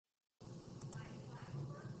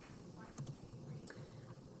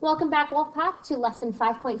Welcome back, Wolfpack, to Lesson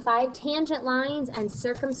 5.5, Tangent Lines and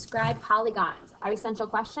Circumscribed Polygons. Our essential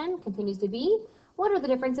question continues to be, what are the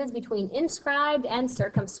differences between inscribed and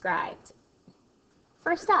circumscribed?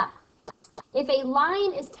 First up, if a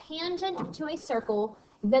line is tangent to a circle,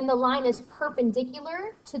 then the line is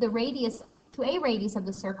perpendicular to a radius of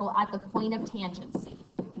the circle at the point of tangency.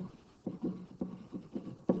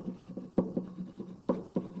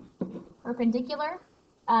 Perpendicular,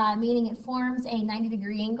 meaning it forms a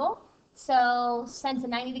 90-degree angle. So since a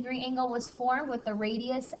 90-degree angle was formed with the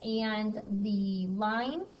radius and the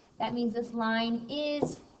line, that means this line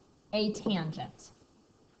is a tangent.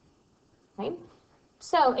 Okay?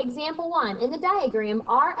 So example 1, in the diagram,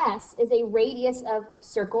 RS is a radius of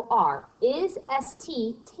circle R. Is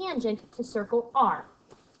ST tangent to circle R?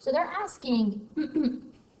 So they're asking,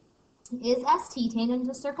 is ST tangent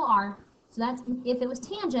to circle R? So that's, if it was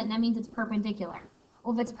tangent, that means it's perpendicular.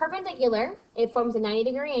 Well, if it's perpendicular, it forms a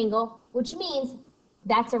 90-degree angle, which means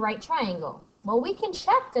that's a right triangle. Well, we can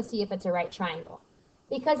check to see if it's a right triangle.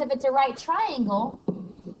 Because if it's a right triangle,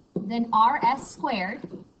 then RS squared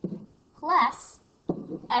plus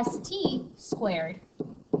ST squared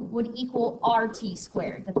would equal RT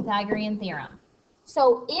squared, the Pythagorean theorem.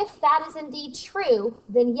 So if that is indeed true,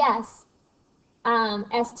 then yes,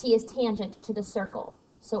 ST is tangent to the circle.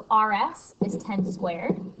 So RS is 10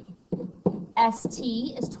 squared,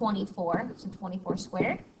 ST is 24, so 24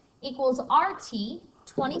 squared, equals RT,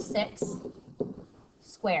 26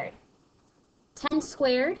 squared. 10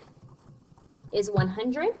 squared is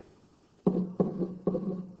 100.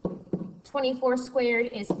 24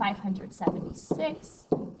 squared is 576.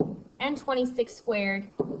 And 26 squared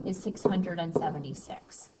is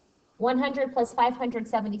 676. 100 plus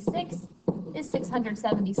 576 is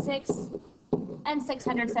 676. And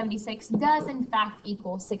 676 does in fact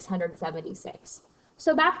equal 676.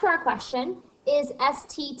 So back to our question, is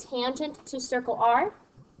ST tangent to circle R?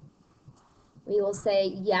 We will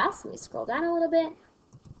say yes. Let me scroll down a little bit.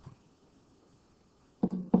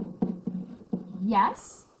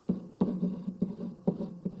 Yes,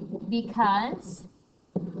 because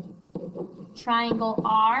triangle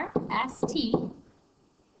RST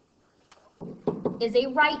is a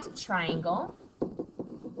right triangle.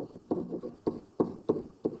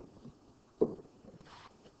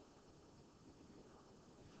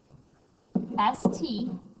 ST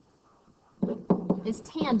is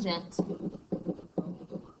tangent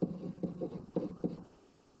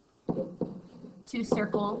to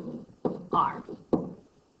circle R.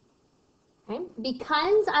 Okay?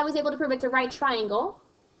 Because I was able to prove it's a right triangle,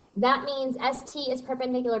 that means ST is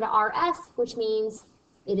perpendicular to RS, which means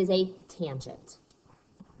it is a tangent.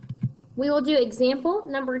 We will do example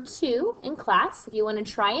number 2 in class. If you want to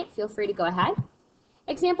try it, feel free to go ahead.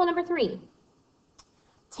 Example number 3.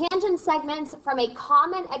 Tangent segments from a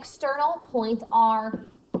common external point are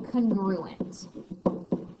congruent,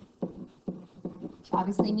 which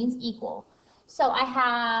obviously means equal. So I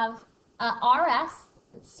have RS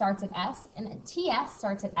starts at S and TS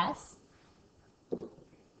starts at S.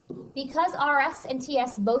 Because RS and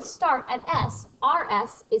TS both start at S,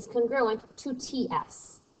 RS is congruent to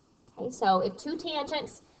TS. Okay, so if two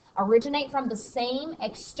tangents originate from the same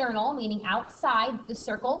external, meaning outside the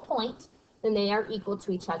circle point, then they are equal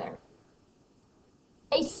to each other.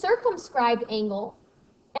 A circumscribed angle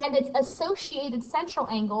and its associated central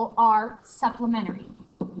angle are supplementary.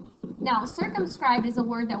 Now, circumscribed is a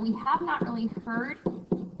word that we have not really heard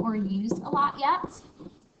or used a lot yet.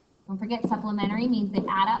 Don't forget, supplementary means they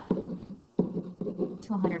add up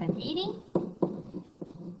to 180.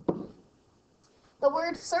 The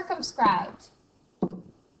word circumscribed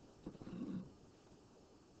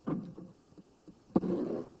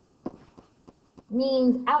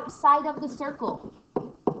means outside of the circle.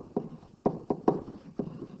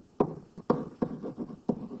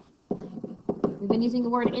 We've been using the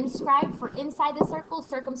word inscribed for inside the circle.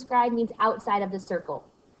 Circumscribed means outside of the circle.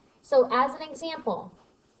 So as an example,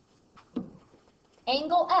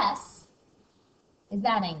 angle S is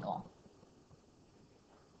that angle.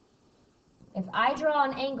 If I draw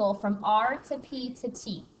an angle from R to P to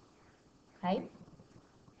T, okay?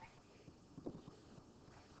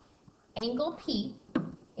 Angle P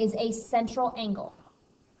is a central angle.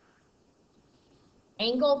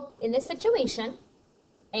 Angle, in this situation,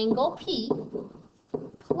 angle P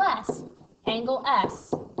plus angle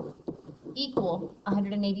S equal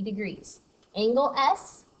 180 degrees. Angle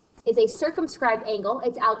S is a circumscribed angle.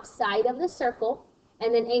 It's outside of the circle.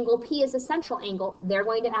 And then angle P is a central angle. They're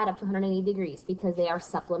going to add up to 180 degrees because they are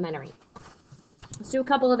supplementary. Let's do a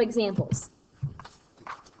couple of examples.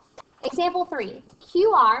 Example 3.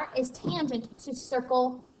 QR is tangent to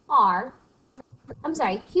circle R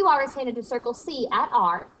QR is tangent to circle C at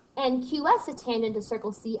R, and QS is tangent to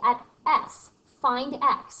circle C at S. Find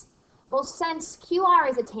X. Well, since QR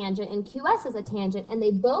is a tangent and QS is a tangent, and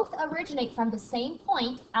they both originate from the same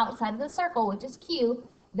point outside of the circle, which is Q,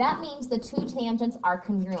 that means the two tangents are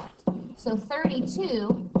congruent. So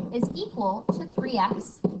 32 is equal to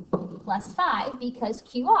 3x plus 5 because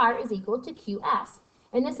QR is equal to QS.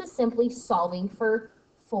 And this is simply solving for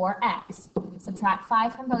 4x. Subtract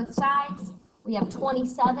 5 from both sides. We have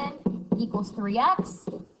 27 equals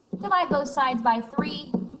 3x. Divide both sides by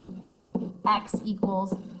 3. X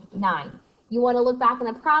equals 9. You want to look back in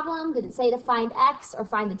the problem. Did it say to find x or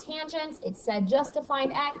find the tangents? It said just to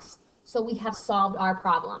find x, so we have solved our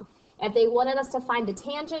problem. If they wanted us to find the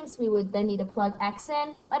tangents, we would then need to plug x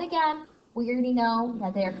in. But again, we already know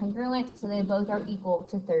that they are congruent, so they both are equal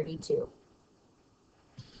to 32.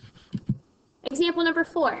 Example number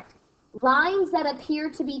 4. Lines that appear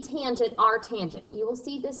to be tangent are tangent. You will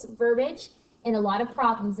see this verbiage in a lot of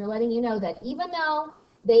problems. They're letting you know that even though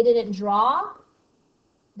they didn't draw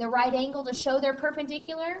the right angle to show they're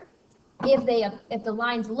perpendicular, if the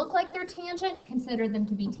lines look like they're tangent, consider them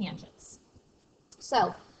to be tangents.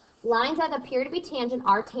 So, lines that appear to be tangent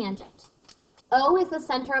are tangent. O is the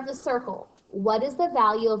center of the circle. What is the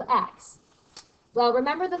value of x? Well,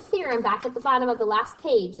 remember the theorem back at the bottom of the last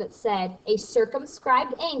page that said a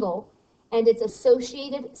circumscribed angle and its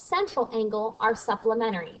associated central angle are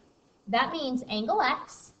supplementary. That means angle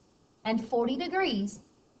x and 40 degrees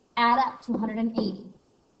add up to 180.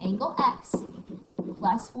 Angle x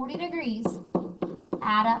plus 40 degrees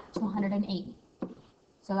add up to 180.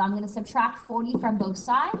 So I'm going to subtract 40 from both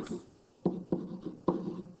sides.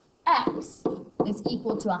 X is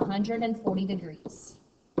equal to 140 degrees.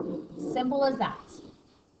 Simple as that.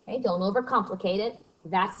 Okay, don't overcomplicate it.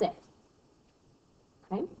 That's it.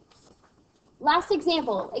 Okay. Last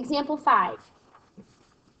example, example 5.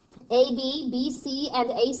 AB, BC,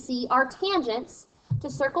 and AC are tangents to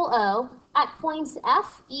circle O at points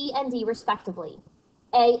F, E, and D respectively.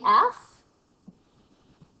 AF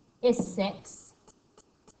is 6,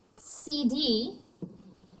 CD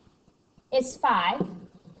is 5,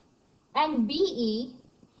 and BE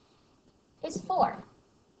is 4.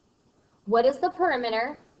 What is the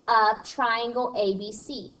perimeter of triangle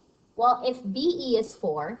ABC? Well, if BE is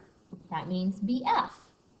 4, that means BF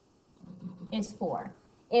is 4.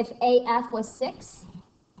 If AF was 6,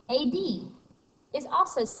 AD is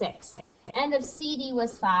also 6. And if CD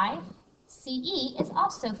was 5, CE is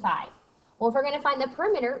also 5. Well, if we're going to find the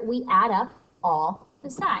perimeter, we add up all the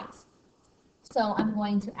sides. So I'm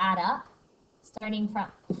going to add up, starting from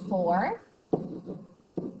 4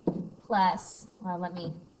 plus,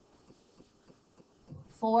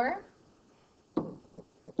 4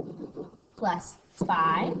 plus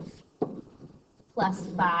 5 plus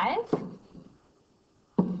 5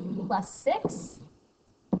 plus 6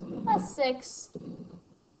 plus 6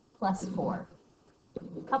 plus 4.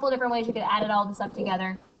 A couple of different ways you could add all this up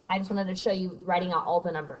together. I just wanted to show you writing out all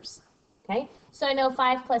the numbers. Okay, so I know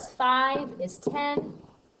 5 plus 5 is 10.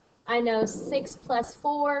 I know 6 plus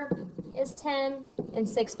 4 is 10, and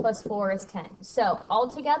 6 plus 4 is 10. So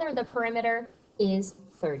altogether, the perimeter is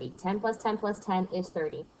 30. 10 plus 10 plus 10 is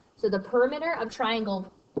 30. So the perimeter of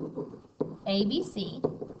triangle ABC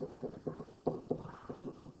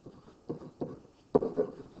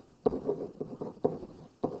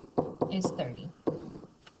is 30.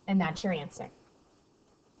 And that's your answer.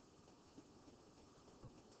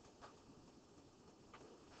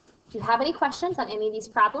 If you have any questions on any of these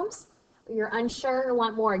problems, or you're unsure or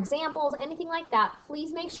want more examples, anything like that,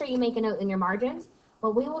 please make sure you make a note in your margins.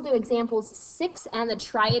 But we will do examples 6 and the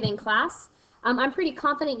try it in class. I'm pretty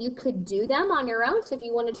confident you could do them on your own, so if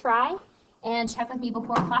you want to try and check with me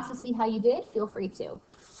before class to see how you did, feel free to.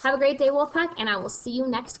 Have a great day, Wolfpack, and I will see you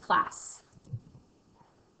next class.